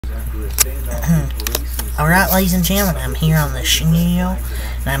Alright, ladies and gentlemen, I'm here on the show, and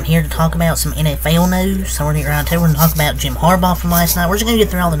I'm here to talk about some NFL news. So we're going to talk about Jim Harbaugh from last night. We're just going to get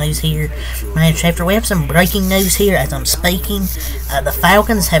through all the news here. After we have some breaking news here as I'm speaking. The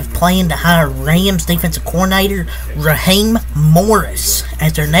Falcons have planned to hire Rams defensive coordinator Raheem Morris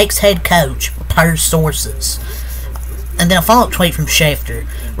as their next head coach, per sources. And then a follow-up tweet from Schefter.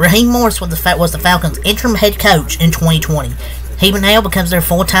 Raheem Morris was the Falcons' interim head coach in 2020. He now becomes their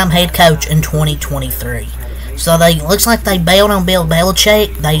full-time head coach in 2023. So looks like they bailed on Bill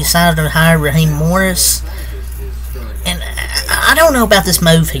Belichick. They decided to hire Raheem Morris. And I don't know about this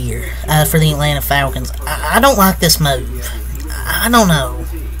move here for the Atlanta Falcons. I don't like this move. I don't know.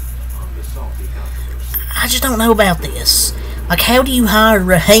 I just don't know about this. Like, how do you hire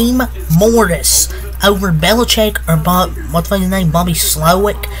Raheem Morris over Belichick or what's his name, Bobby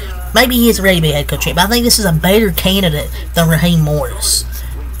Slowick? Maybe he is ready to be head coach, but I think this is a better candidate than Raheem Morris.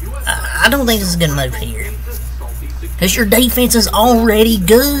 I don't think this is a good move here. Because your defense is already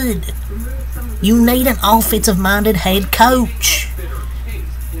good. You need an offensive-minded head coach.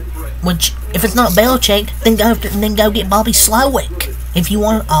 Which, if it's not Belichick, then go get Bobby Slowick. If you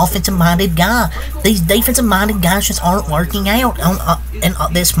want an offensive-minded guy. These defensive-minded guys just aren't working out in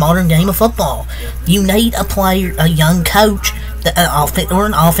this modern game of football. You need a young coach, or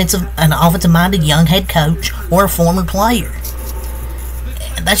an offensive-minded young head coach, or a former player.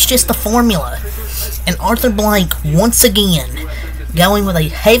 That's just the formula. And Arthur Blank, once again, going with a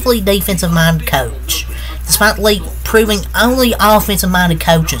heavily defensive-minded coach. Despite the league proving only offensive-minded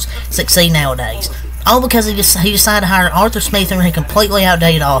coaches succeed nowadays. All because he decided to hire Arthur Smith and a completely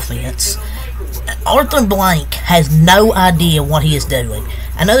outdated offense. Arthur Blank has no idea what he is doing.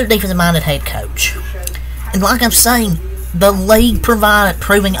 Another defensive-minded head coach. And like I'm saying, the league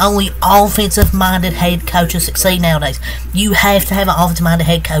proving only offensive-minded head coaches succeed nowadays. You have to have an offensive-minded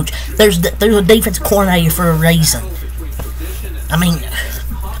head coach. There's a defensive coordinator for a reason. I mean,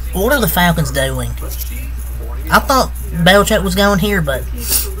 what are the Falcons doing? I thought Belichick was going here, but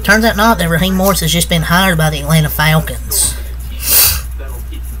turns out not. That Raheem Morris has just been hired by the Atlanta Falcons.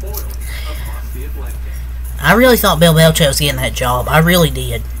 I really thought Bill Belichick was getting that job. I really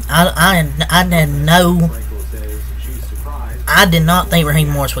did. I did not think Raheem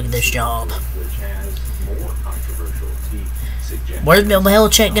Morris would get this job. Where's Bill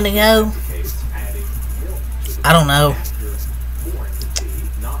Belichick going to go? I don't know.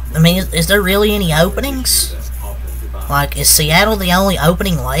 I mean, is there really any openings? Like, is Seattle the only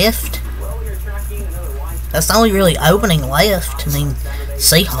opening left? That's the only really opening left. I mean,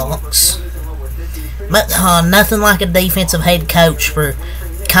 Seahawks. But nothing like a defensive head coach for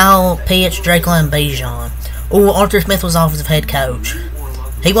Kyle Pitts, Drake London, Bijan. Oh, Arthur Smith was offensive head coach.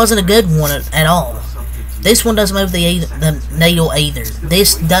 He wasn't a good one at all. This one doesn't move the needle either.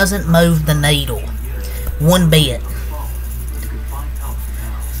 This doesn't move the needle one bit.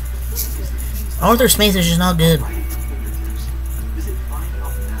 Arthur Smith is just not good.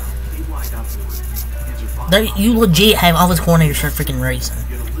 You legit have offensive coordinators for a freaking reason.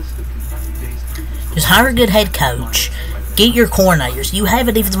 Just hire a good head coach. Get your coordinators. You have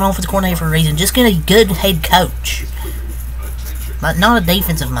a defensive and offensive coordinator for a reason. Just get a good head coach. Not a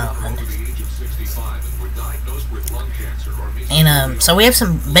defensive mind. And so we have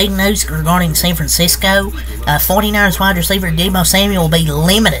some big news regarding San Francisco. 49ers wide receiver Deebo Samuel will be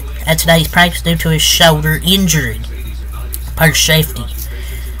limited at today's practice due to his shoulder injury, per safety.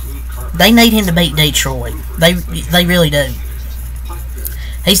 They need him to beat Detroit. They really do.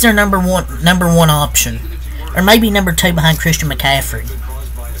 He's their number one option, or maybe number 2 behind Christian McCaffrey.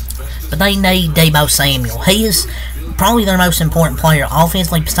 But they need Deebo Samuel. He is probably their most important player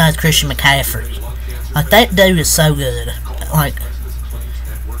offensively besides Christian McCaffrey. Like, that dude is so good. Like,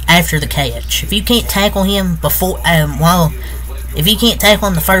 after the catch, if you can't tackle him if you can't tackle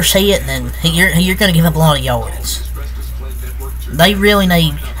him the first hit, then you're going to give up a lot of yards. They really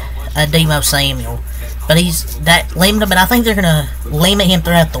need Deebo Samuel, but he's that limited. But I think they're going to limit him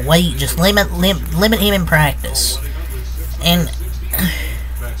throughout the week. Just limit him in practice, and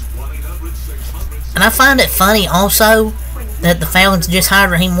I find it funny also that the Falcons just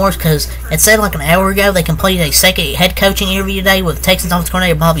hired Raheem Morris, because it said like an hour ago they completed a second head coaching interview today with Texans offensive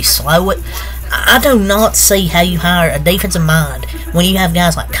coordinator Bobby Slowick. I do not see how you hire a defensive mind when you have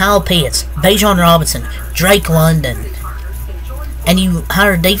guys like Kyle Pitts, Bijan Robinson, Drake London, and you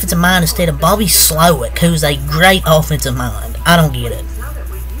hire a defensive mind instead of Bobby Slowick, who's a great offensive mind. I don't get it.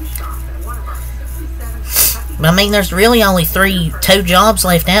 I mean, there's really only two jobs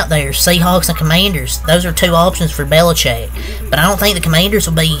left out there, Seahawks and Commanders. Those are 2 options for Belichick. But I don't think the Commanders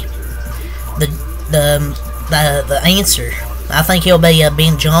will be the answer. I think he'll be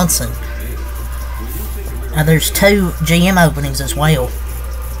Ben Johnson. There's 2 GM openings as well.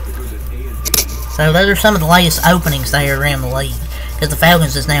 So those are some of the latest openings there around the league. Because the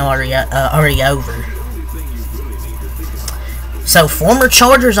Falcons is now already over. So former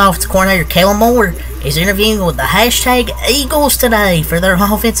Chargers offensive coordinator Kellen Moore is interviewing with the hashtag Eagles today for their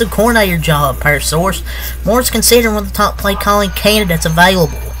offensive coordinator job, per source. Moore's considering one of the top play calling candidates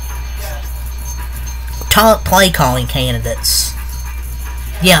available. Top play calling candidates.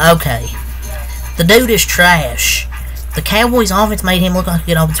 Yeah, okay. The dude is trash. The Cowboys offense made him look like a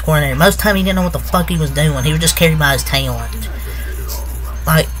good offensive coordinator. Most of the time he didn't know what the fuck he was doing. He was just carried by his talent.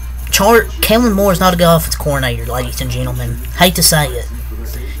 Like, Kellen Moore is not a good offensive coordinator, ladies and gentlemen. Hate to say it.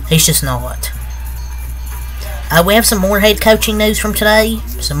 He's just not. We have some more head coaching news from today.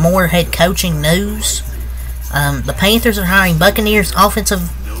 Some more head coaching news. The Panthers are hiring Buccaneers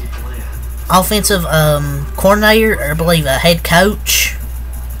offensive coordinator, or I believe a head coach.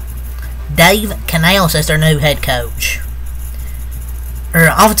 Dave Canales as their new head coach. Or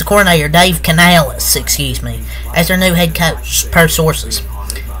offensive coordinator Dave Canales, excuse me, as their new head coach, per sources.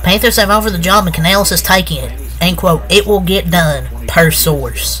 Panthers have offered the job and Canales is taking it. And quote, it will get done, per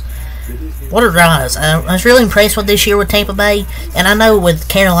source. What a rise. I was really impressed with this year with Tampa Bay. And I know with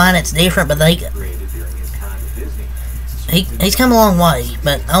Carolina it's different, but he's come a long way.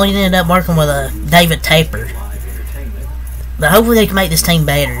 But I only ended up working with David Tepper. But hopefully they can make this team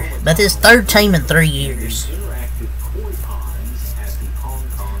better. But this 3rd team in 3 years.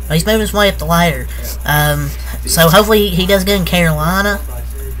 But he's moving his way up the ladder. So hopefully he does good in Carolina.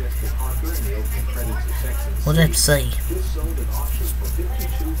 We'll just have to see.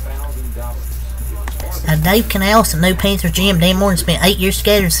 Dave Canales and new Panthers GM Dan Morgan spent 8 years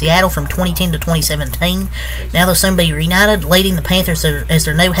together in Seattle from 2010 to 2017. Now they'll soon be reunited, leading the Panthers as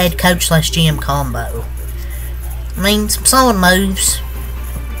their new head coach / GM combo. I mean, some solid moves.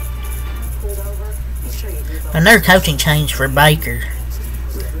 Another coaching change for Baker.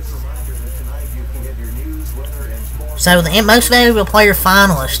 So the most valuable player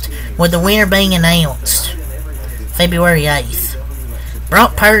finalist, with the winner being announced February 8th.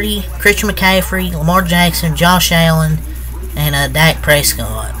 Brock Purdy, Christian McCaffrey, Lamar Jackson, Josh Allen, and Dak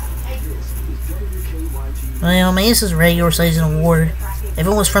Prescott. Well, I mean, this is a regular season award. If it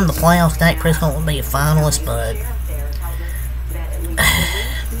was from the playoffs, Dak Prescott would be a finalist, but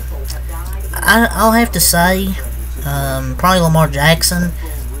I'll have to say, probably Lamar Jackson.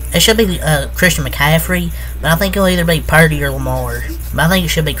 It should be Christian McCaffrey, but I think it'll either be Purdy or Lamar. But I think it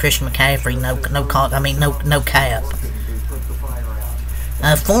should be Christian McCaffrey. No cap.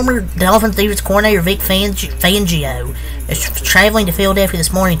 Former Dolphins defense coordinator Vic Fangio is traveling to Philadelphia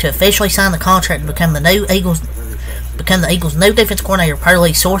this morning to officially sign the contract to become the Eagles' new defense coordinator. Per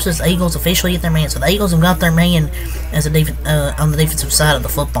league sources, the Eagles officially get their man. So the Eagles have got their man as on the defensive side of the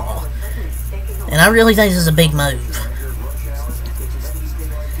football, and I really think this is a big move.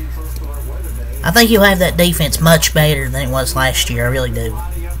 I think you'll have that defense much better than it was last year. I really do.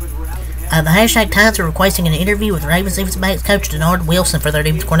 The hashtag Titans are requesting an interview with Ravens defensive backs coach Denard Wilson for their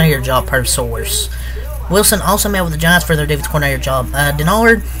defensive coordinator job, per source. Wilson also met with the Giants for their defensive coordinator job.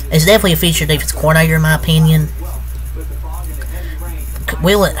 Denard is definitely a future defensive coordinator in my opinion.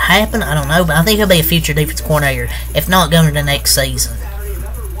 Will it happen? I don't know, but I think he'll be a future defensive coordinator, if not going into next season.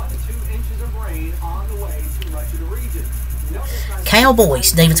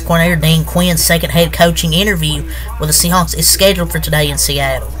 Cowboys defensive coordinator Dan Quinn's second head coaching interview with the Seahawks is scheduled for today in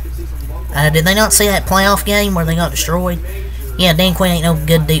Seattle. Did they not see that playoff game where they got destroyed? Yeah, Dan Quinn ain't no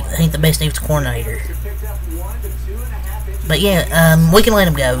good, ain't the best defensive coordinator. But yeah, we can let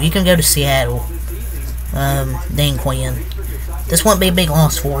him go. You can go to Seattle, Dan Quinn. This won't be a big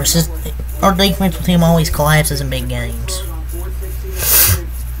loss for us. Our defense with him always collapses in big games.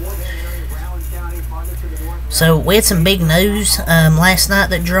 So we had some big news last night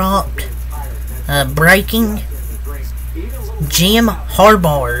that dropped. Breaking: Jim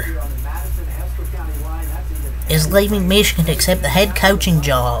Harbaugh is leaving Michigan to accept the head coaching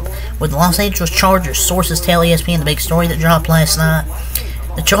job with the Los Angeles Chargers. Sources tell ESPN the big story that dropped last night.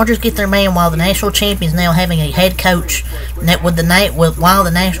 The Chargers get their man while the national champions now having a head coach. While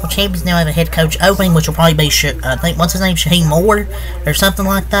the national champions now have a head coach opening, which will probably be, I think, what's his name, Shaheem Moore or something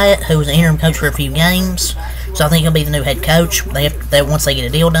like that, who was an interim coach for a few games. So I think he'll be the new head coach. Once they get a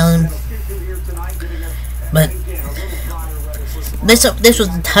deal done. But this was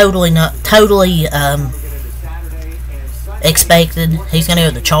totally expected. He's going to go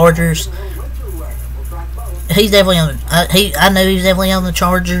to the Chargers. He's definitely on. I know he's definitely on the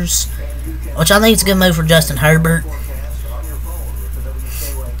Chargers, which I think is a good move for Justin Herbert.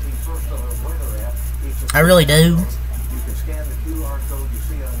 I really do.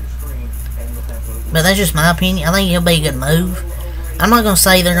 but that's just my opinion. I think he'll be a good move. I'm not going to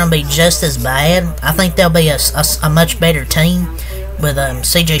say they're going to be just as bad. I think they'll be a much better team with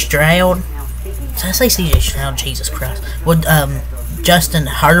C.J. Stroud. Did I say C.J. Stroud? Jesus Christ. With Justin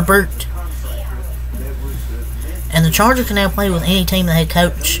Herbert. And the Chargers can now play with any team that had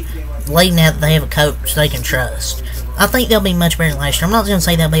coach, leading out that they have a coach they can trust. I think they'll be much better than last year. I'm not going to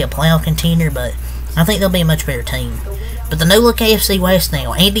say they'll be a playoff contender, but I think they'll be a much better team. But the new look AFC West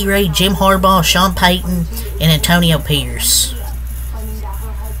now: Andy Reid, Jim Harbaugh, Sean Payton, and Antonio Pierce.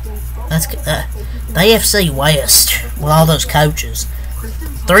 That's the AFC West with all those coaches.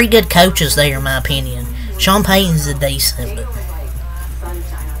 3 good coaches there, in my opinion. Sean Payton's a decent, but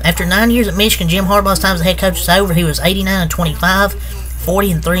after 9 years at Michigan, Jim Harbaugh's time as the head coach is over. He was 89-25,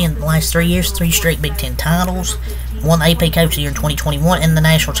 40-3 in the last 3 years, 3 straight Big Ten titles, won the AP Coach of the Year in 2021, and the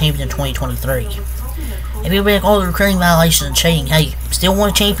National Champion in 2023. If you back all the recruiting violations and cheating, hey, still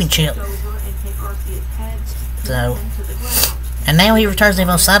won a championship. So, and now he returns to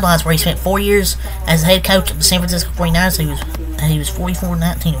the sidelines where he spent 4 years as the head coach of the San Francisco 49ers. He was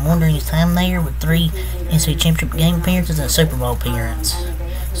 44-19-1 during his time there with 3 NCAA championship game appearances and a Super Bowl appearance.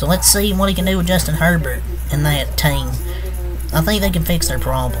 So let's see what he can do with Justin Herbert and that team. I think they can fix their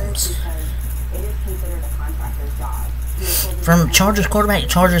problems. From Chargers quarterback to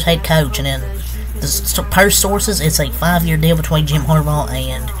Chargers head coach, and then the purse sources, it's a 5-year deal between Jim Harbaugh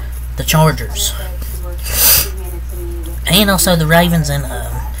and the Chargers. And also the Ravens and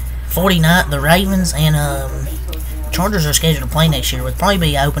the Ravens and Chargers are scheduled to play next year. Would probably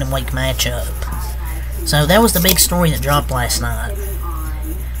be an opening week matchup. So that was the big story that dropped last night.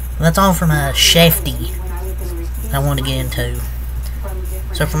 That's all from Shefty I wanted to get into.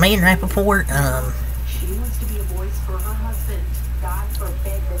 So for me and Rappaport,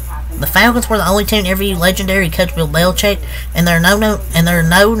 the Falcons were the only team to interview legendary coach Bill Belichick, and there are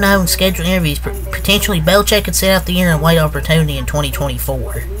no known scheduled interviews. Potentially, Belichick could sit out the year and wait opportunity in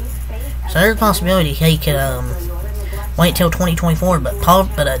 2024. So there's a possibility he could wait until 2024.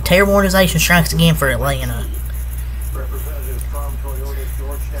 But a terrible organization strikes again for Atlanta.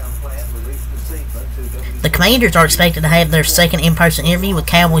 The Commanders are expected to have their second in-person interview with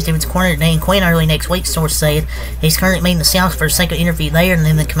Cowboys defensive coordinator Dan Quinn early next week, source said. He's currently meeting the Seahawks for a second interview there, and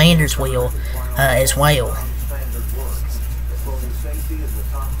then the Commanders will as well.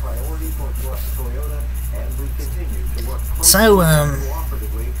 So,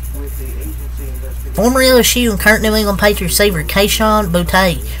 former LSU and current New England Patriots receiver Kayshon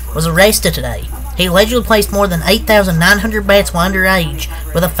Boutte was arrested today. He allegedly placed more than 8,900 bets while underage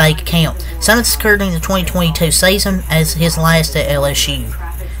with a fake account. Some of this occurred during the 2022 season as his last at LSU.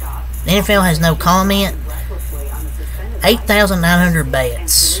 The NFL has no comment. 8,900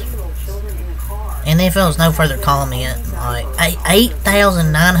 bets. And the NFL has no further comment. Like,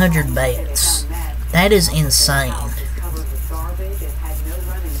 8,900 bets. That is insane.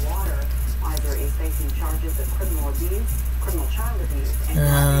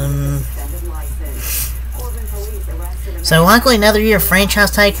 So likely another year of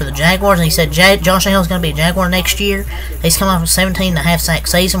franchise tag for the Jaguars. And he said Josh Allen's going to be a Jaguar next year. He's coming off a 17.5 sack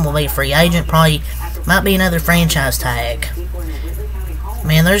season. Will be a free agent. Probably might be another franchise tag.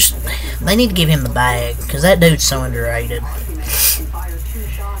 Man, they need to give him the bag because that dude's so underrated.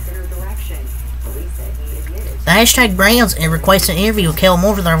 The hashtag Browns requested an interview with Kellen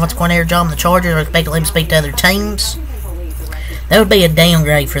Moore for their offensive coordinator job in the Chargers. Are expected to let him speak to other teams. That would be a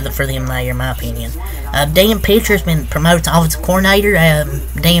downgrade for them there, in my opinion. Dan Pitcher has been promoted to offensive coordinator.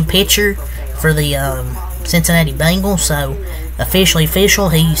 Dan Pitcher for the Cincinnati Bengals. So, official,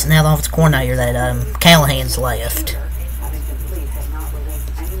 he's now the offensive coordinator that Callahan's left.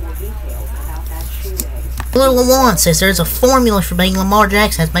 Little One says there's a formula for being Lamar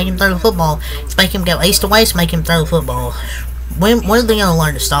Jackson. It's making him throw the football. It's making him go east to west, make him throw the football. When are they going to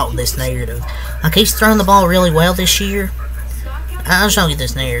learn to stop with this narrative? Like, he's thrown the ball really well this year. I just don't get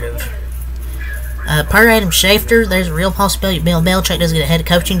this narrative. Per Adam Schefter, there's a real possibility Bill Belichick does get a head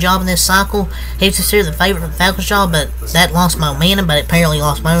coaching job in this cycle. He was considered the favorite for the Falcons job, but that lost momentum. But it apparently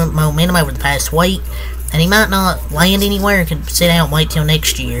lost momentum over the past week, and he might not land anywhere and could sit out and wait till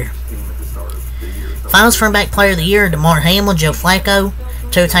next year. Finals for Back Player of the Year: DeMar Hamlin, Joe Flacco,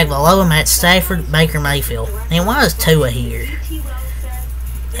 Tua Tagovailoa, Matt Stafford, Baker Mayfield. And why is Tua here?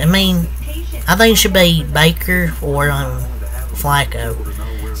 I mean, I think it should be Baker or Flacco.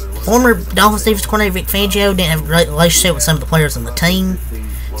 Former Dolphins defensive coordinator Vic Fangio didn't have a great relationship with some of the players on the team,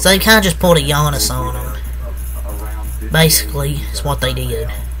 so they kind of just pulled a Giannis on them. Basically, is what they did.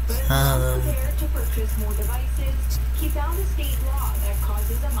 I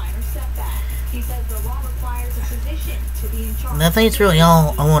think it's really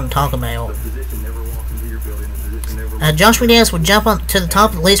all I want to talk about. Josh McDaniels would jump on to the top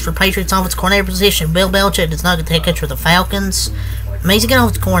of the list for Patriots offensive coordinator position. Bill Belichick does not get the head coach for the Falcons. I mean, he's a good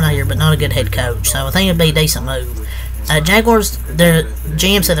offensive coordinator, but not a good head coach. So I think it'd be a decent move. Jaguars, the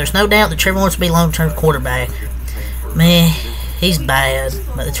GM said there's no doubt that Trevor Lawrence will be a long-term quarterback. Man, he's bad.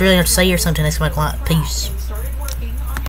 But it's really hard to say here. Something next week. Peace.